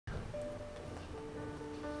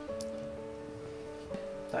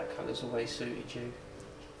That colour's always suited you.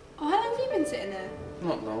 Oh, how long have you been sitting there?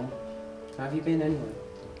 Not long. How have you been anyway?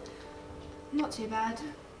 Not too bad.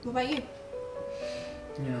 What about you?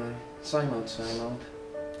 You know, same old, same old.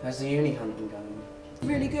 How's the uni hunting going?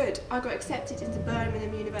 Really good. I got accepted into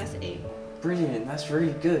Birmingham University. Brilliant, that's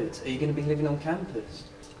really good. Are you going to be living on campus?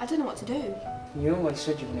 I don't know what to do. You always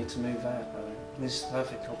said you wanted to move out though. This is the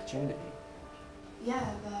perfect opportunity.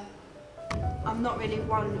 Yeah, but I'm not really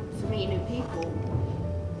one for meeting new people,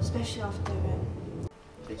 especially after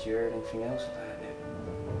Did you hear anything else about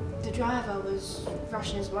it? the driver was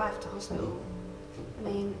rushing his wife to hospital. I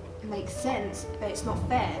mean, it makes sense, but it's not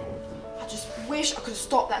fair. I just wish I could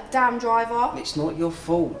stop that damn driver. It's not your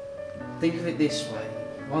fault. Think of it this way.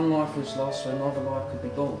 One life was lost so another life could be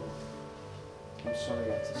born. I'm sorry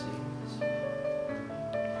you had to see this.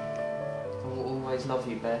 I will always love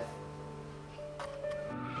you, Beth.